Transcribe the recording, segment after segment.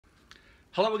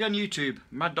Hello again YouTube,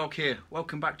 Mad Dog here,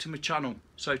 welcome back to my channel.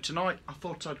 So tonight I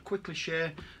thought I'd quickly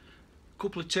share a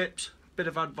couple of tips, bit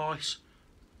of advice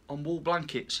on wool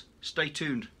blankets. Stay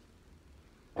tuned.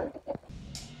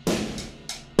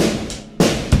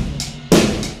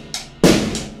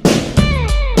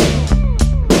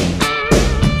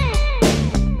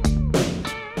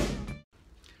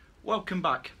 Welcome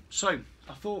back. So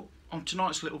I thought on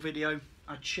tonight's little video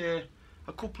I'd share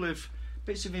a couple of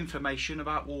bits of information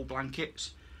about wool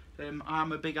blankets. I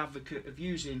am a big advocate of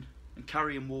using and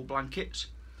carrying wool blankets,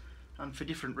 and for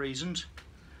different reasons.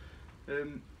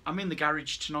 I'm in the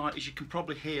garage tonight. As you can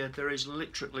probably hear, there is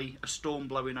literally a storm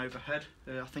blowing overhead.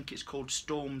 I think it's called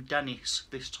Storm Dennis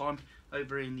this time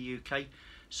over in the UK.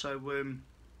 So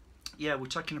yeah, we're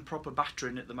taking a proper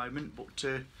battering at the moment,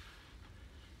 but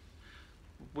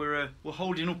we're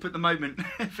holding up at the moment.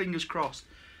 Fingers crossed.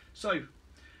 So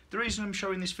the reason I'm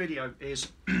showing this video is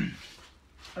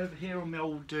over here on my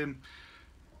old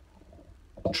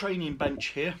training bench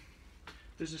here,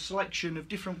 there's a selection of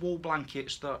different wool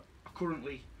blankets that I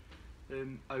currently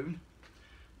own.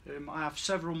 I have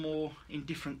several more in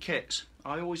different kits.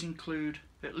 I always include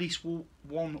at least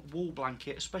one wool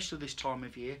blanket, especially this time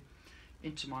of year,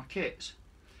 into my kits.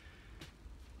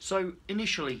 So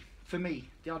initially, for me,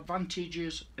 the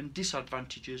advantages and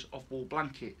disadvantages of wool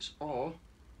blankets are: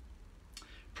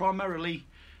 primarily,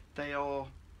 they are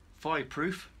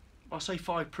fireproof. I say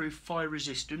fireproof, fire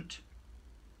resistant,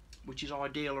 which is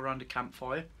ideal around a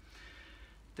campfire.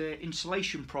 Their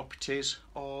insulation properties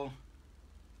are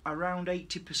around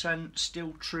 80%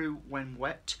 still true when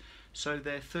wet, so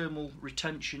their thermal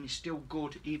retention is still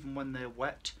good even when they're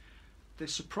wet. They're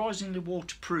surprisingly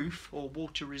waterproof, or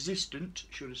water resistant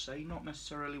should I say, not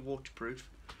necessarily waterproof.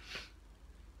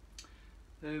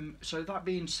 So that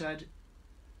being said,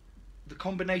 the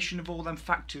combination of all them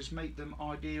factors make them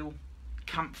ideal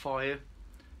campfire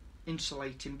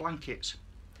insulating blankets.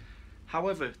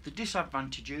 However, the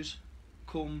disadvantages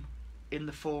come in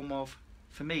the form of,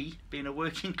 for me, being a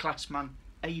working class man,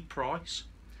 A, price,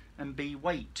 and B,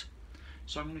 weight.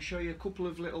 So I'm going to show you a couple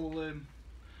of little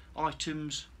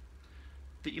items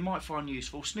that you might find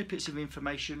useful, snippets of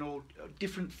information, or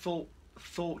different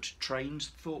thought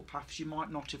trains, thought paths you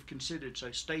might not have considered.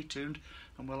 So stay tuned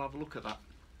and we'll have a look at that.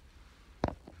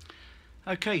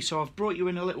 Okay, so I've brought you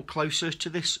in a little closer to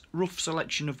this rough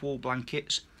selection of wool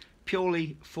blankets,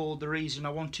 purely for the reason I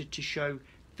wanted to show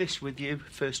this with you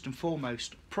first and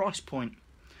foremost. Price point.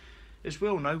 As we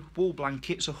all know, wool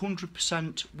blankets,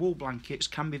 100% wool blankets,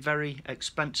 can be very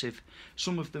expensive,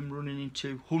 some of them running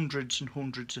into hundreds and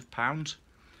hundreds of pounds,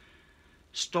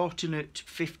 starting at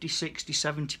 50, 60,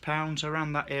 70 pounds,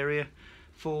 around that area,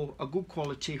 for a good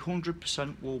quality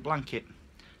 100% wool blanket.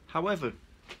 However,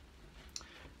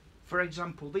 for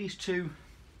example, these two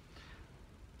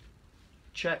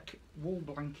check wool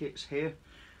blankets here,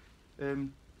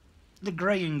 the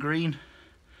grey and green,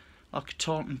 like a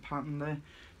tartan pattern there,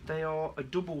 they are a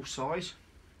double size.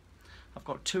 I've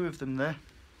got two of them there.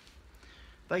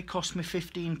 They cost me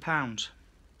 £15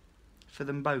 for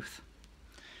them both,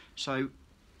 so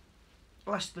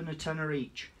less than a tenner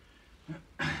each.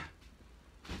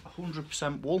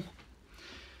 100% wool.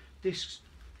 This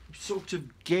sort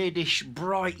of gadish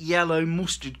bright yellow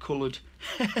mustard coloured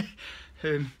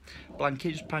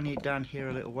blanket, just panning it down here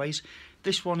a little ways.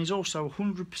 This one is also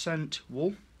 100%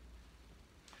 wool.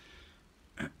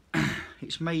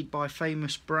 It's made by a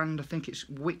famous brand, I think it's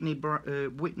Whitney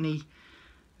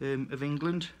of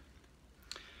England,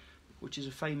 which is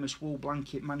a famous wool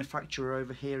blanket manufacturer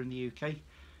over here in the UK.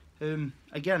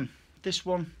 Again, this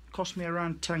one cost me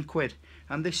around 10 quid,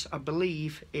 and this, I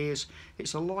believe, it's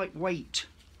a lightweight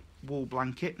wool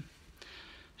blanket,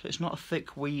 so it's not a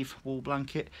thick weave wool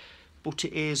blanket, but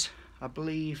it is, I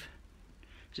believe,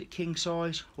 is it king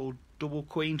size or double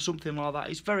queen, something like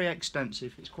that. It's very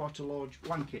extensive, it's quite a large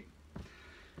blanket.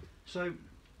 So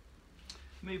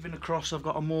moving across, I've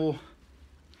got a more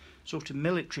sort of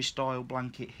military style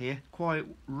blanket here, quite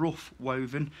rough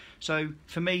woven. So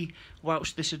for me,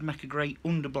 whilst this would make a great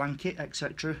under blanket,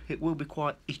 etc., it will be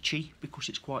quite itchy because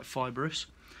it's quite fibrous.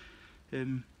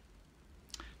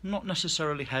 Not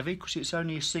necessarily heavy because it's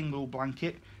only a single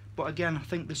blanket, but again, I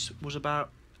think this was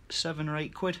about 7 or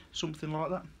 8 quid, something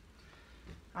like that.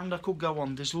 And I could go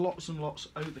on, there's lots and lots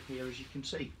over here, as you can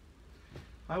see.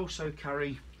 I also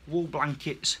carry wool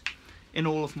blankets in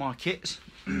all of my kits.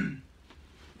 I'm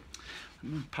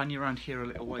going to pan you around here a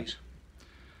little ways.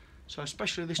 So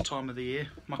especially this time of the year,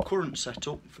 my current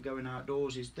setup for going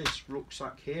outdoors is this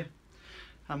rucksack here.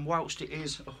 And whilst it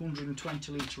is a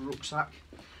 120 litre rucksack,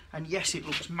 And yes, it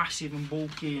looks massive and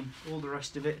bulky and all the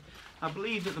rest of it. I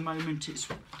believe at the moment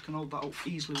I can hold that up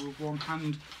easily with one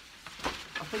hand.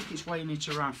 I think it's weighing it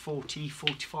around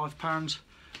 45 pounds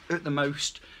at the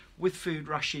most, with food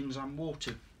rations and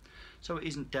water. So it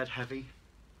isn't dead heavy.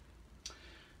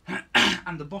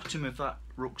 And the bottom of that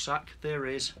rucksack, there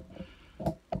is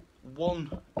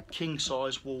one king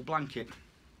size wool blanket,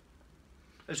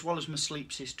 as well as my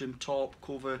sleep system, tarp,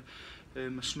 cover,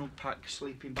 my snug pack,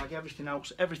 sleeping bag, everything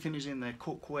else. Everything is in there,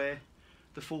 cookware,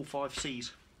 the full 5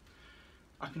 C's.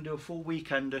 I can do a full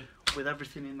weekender with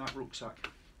everything in that rucksack.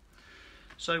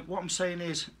 So what I'm saying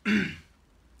is,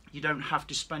 you don't have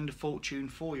to spend a fortune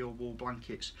for your wool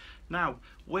blankets. Now,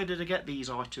 where did I get these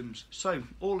items? So,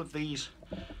 all of these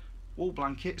wool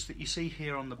blankets that you see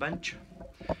here on the bench,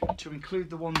 to include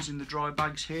the ones in the dry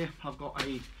bags here, I've got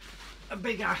a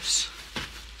big ass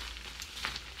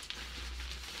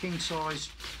king size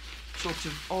sort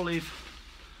of olive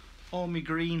army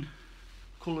green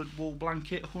coloured wool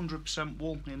blanket, 100%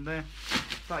 wool in there.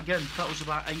 That again, that was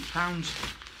about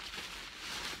 £8.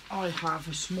 I have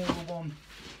a smaller one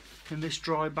in this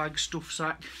dry bag stuff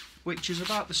sack, which is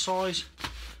about the size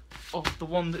of the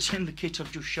one that's in the kit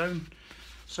I've just shown.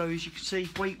 So as you can see,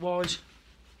 weight wise,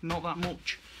 not that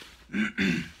much.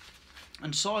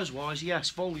 And size wise, yes,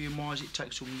 volume wise it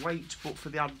takes some weight, but for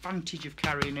the advantage of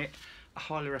carrying it, I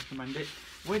highly recommend it.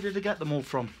 Where did I get them all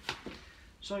from?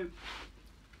 So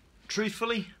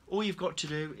truthfully, all you've got to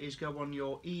do is go on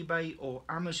your eBay or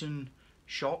Amazon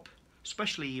shop,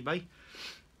 especially eBay,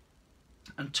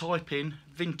 and type in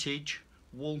vintage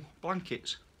wool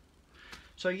blankets.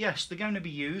 So yes, they're going to be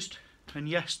used, and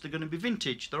yes, they're going to be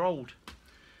vintage, they're old.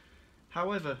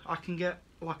 However, I can get,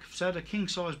 like I've said, a king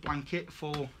size blanket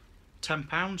for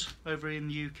 £10 over in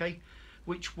the UK,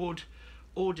 which would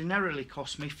ordinarily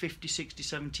cost me 50, 60,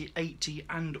 70, 80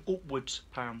 and upwards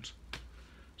pounds.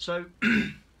 So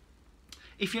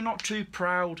if you're not too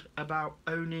proud about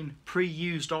owning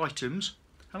pre-used items,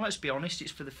 and let's be honest,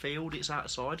 it's for the field, it's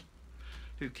outside,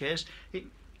 who cares?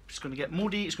 It's going to get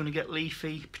muddy, it's going to get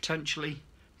leafy, potentially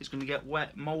it's going to get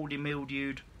wet, mouldy,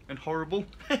 mildewed and horrible,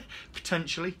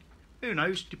 potentially, who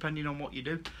knows, depending on what you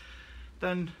do.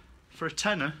 Then for a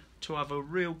tenner to have a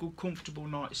real good comfortable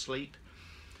night's sleep,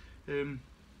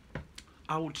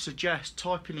 I would suggest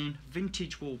typing in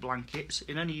vintage wool blankets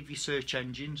in any of your search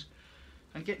engines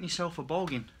and getting yourself a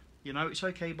bargain. You know, it's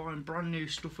okay buying brand new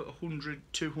stuff at £100,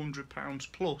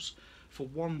 £200 plus for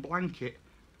one blanket.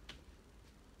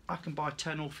 I can buy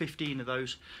 10 or 15 of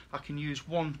those. I can use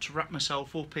one to wrap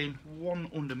myself up in, one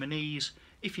under my knees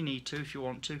if you need to, if you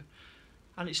want to,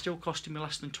 and it's still costing me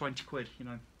less than 20 quid, you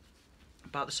know,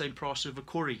 about the same price of a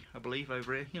curry, I believe,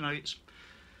 over here. You know, it's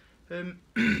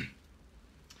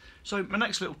so my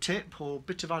next little tip or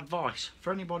bit of advice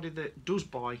for anybody that does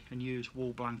buy and use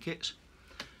wool blankets,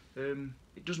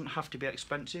 it doesn't have to be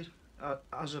expensive,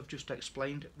 as I've just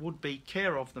explained, would be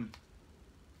care of them.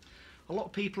 A lot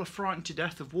of people are frightened to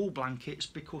death of wool blankets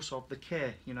because of the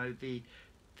care, you know,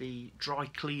 the dry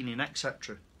cleaning,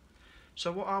 etc.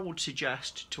 So what I would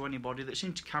suggest to anybody that's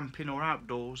into camping or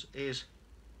outdoors is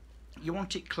you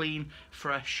want it clean,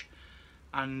 fresh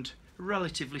and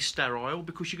relatively sterile,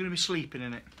 because you're going to be sleeping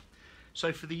in it.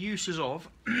 So for the uses of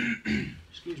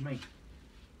excuse me,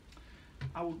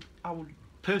 I would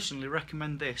personally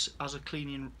recommend this as a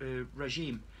cleaning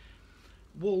regime.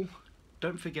 Wool,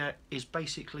 don't forget, is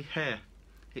basically hair.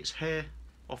 It's hair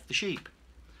off the sheep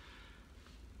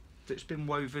that's been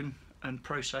woven and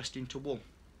processed into wool.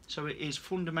 So it is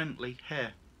fundamentally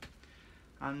hair.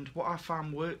 And what I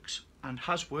found works and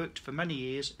has worked for many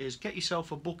years is get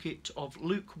yourself a bucket of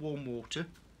lukewarm water,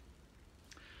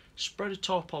 spread a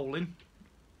tarpaulin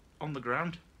on the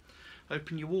ground,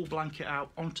 open your wool blanket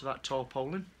out onto that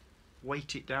tarpaulin,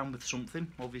 weight it down with something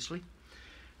obviously,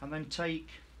 and then take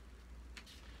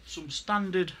some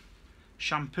standard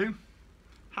shampoo,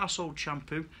 household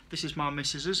shampoo. This is my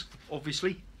missus's,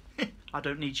 obviously. I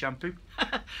don't need shampoo.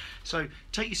 So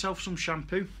take yourself some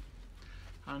shampoo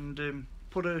and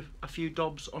put a few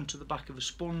dobs onto the back of a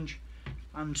sponge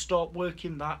and start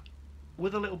working that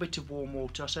with a little bit of warm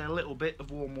water. I say a little bit of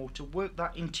warm water. Work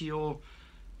that into your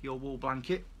wool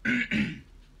blanket.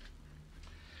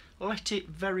 Let it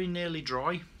very nearly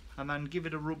dry and then give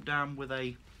it a rub down with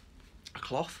a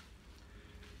cloth,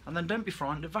 and then don't be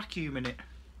frightened of vacuuming it,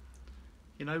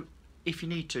 you know, if you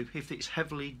need to, if it's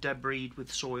heavily debris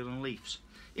with soil and leaves.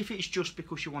 If it's just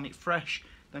because you want it fresh,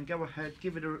 then go ahead,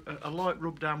 give it a light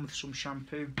rub down with some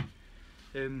shampoo,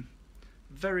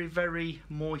 very, very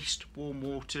moist warm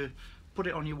water, put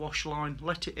it on your wash line,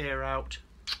 let it air out,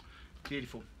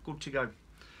 beautiful, good to go.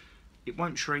 It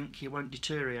won't shrink, it won't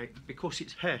deteriorate because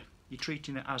it's hair. you're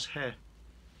treating it as hair.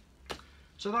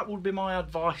 So that would be my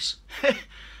advice.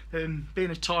 Being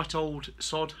a tight old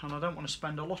sod, and I don't want to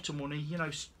spend a lot of money, you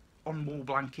know, on wool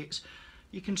blankets.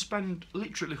 You can spend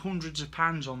literally hundreds of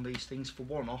pounds on these things for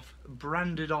one-off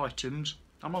branded items.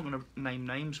 I'm not going to name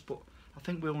names, but I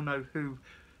think we all know who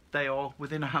they are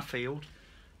within our field.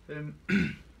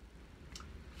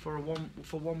 For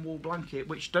one wool blanket,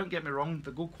 which, don't get me wrong,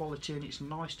 they're good quality and it's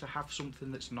nice to have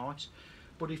something that's nice.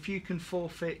 But if you can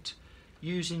forfeit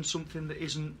using something that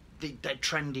isn't the dead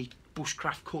trendy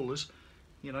bushcraft colours,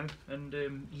 you know, and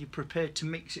you're prepared to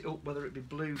mix it up, whether it be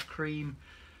blue, cream,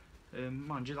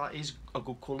 mind you, that is a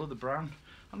good colour, the brown,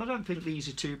 and I don't think these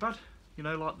are too bad, you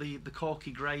know, like the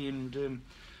khaki grey and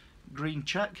green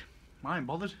check. I ain't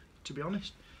bothered, to be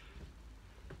honest.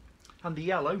 And the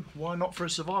yellow, why not for a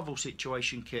survival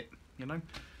situation kit, you know?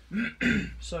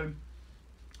 So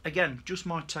again, just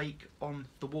my take on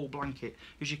the wool blanket.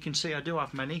 As you can see, I do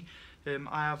have many.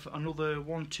 I have another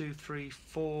 5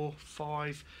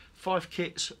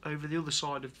 kits over the other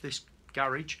side of this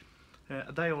garage.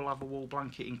 They all have a wool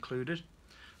blanket included.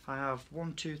 I have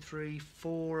 4,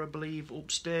 I believe,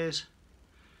 upstairs,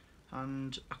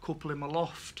 and a couple in my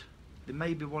loft. There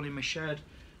may be one in my shed,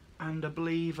 and I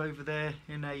believe over there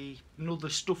in another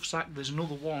stuff sack there's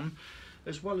another one,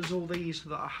 as well as all these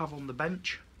that I have on the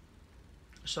bench,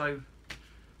 so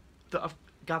that I've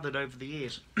gathered over the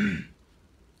years.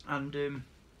 And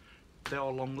they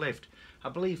are long lived. I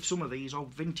believe some of these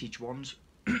old vintage ones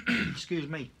excuse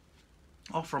me,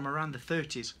 are from around the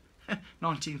 30s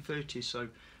 1930s, so,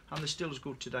 and they're still as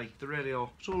good today. They really are.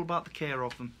 It's all about the care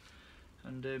of them.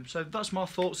 And so that's my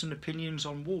thoughts and opinions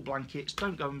on wool blankets.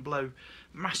 Don't go and blow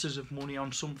masses of money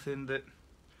on something that,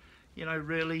 you know,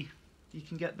 really, you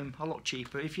can get them a lot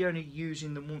cheaper. If you're only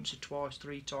using them once or twice,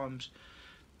 3 times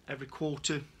every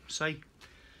quarter, say,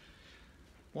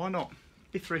 why not?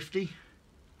 Be thrifty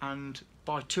and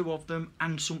buy 2 of them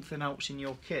and something else in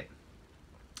your kit.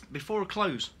 Before I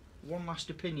close, one last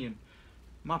opinion,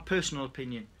 my personal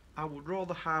opinion. I would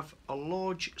rather have a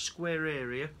large square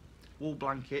area wool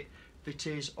blanket that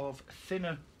is of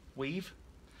thinner weave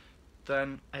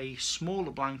than a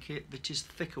smaller blanket that is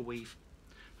thicker weave.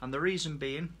 And the reason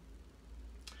being,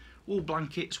 wool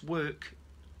blankets work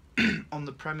on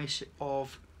the premise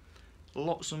of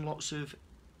lots and lots of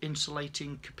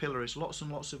insulating capillaries, lots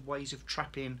and lots of ways of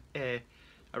trapping air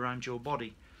around your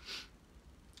body.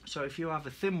 So if you have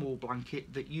a thin wool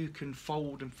blanket that you can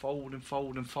fold and fold and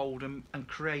fold and fold and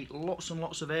create lots and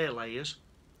lots of air layers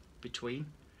between,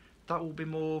 that will be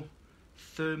more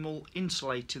thermal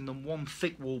insulating than one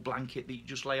thick wool blanket that you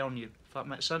just lay on you, if that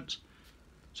makes sense.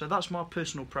 So that's my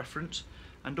personal preference.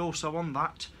 And also on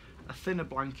that, a thinner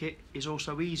blanket is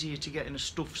also easier to get in a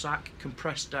stuff sack,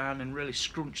 compress down and really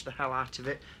scrunch the hell out of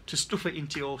it to stuff it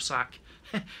into your sack.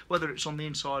 Whether it's on the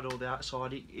inside or the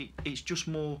outside, it's just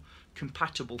more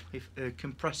compatible,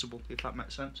 compressible, if that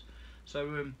makes sense.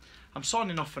 So I'm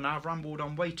signing off for now. I've rambled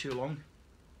on way too long,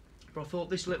 but I thought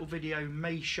this little video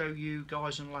may show you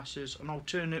guys and lasses an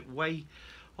alternate way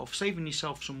of saving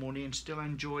yourself some money and still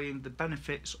enjoying the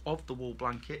benefits of the wool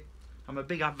blanket. I'm a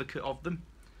big advocate of them.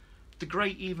 They're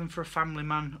great even for a family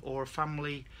man or a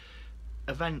family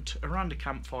event around a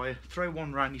campfire. Throw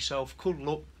one around yourself, cuddle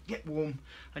up, get warm,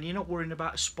 and you're not worrying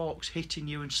about sparks hitting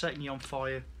you and setting you on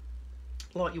fire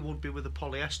like you would be with a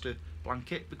polyester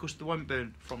blanket, because they won't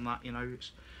burn from that. You know,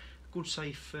 it's good,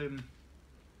 safe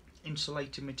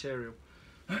insulating material.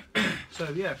 So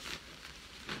yeah,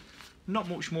 not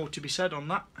much more to be said on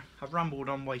that. I've rambled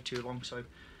on way too long. So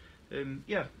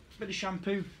yeah, bit of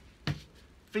shampoo,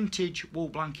 vintage wool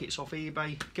blankets off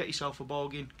eBay. Get yourself a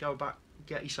bargain. Go back,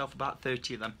 get yourself about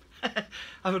 30 of them.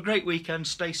 Have a great weekend.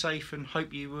 Stay safe and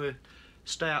hope you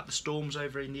stay out the storms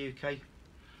over in the UK.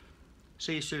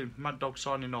 See you soon. Mad Dog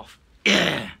signing off.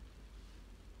 Yeah.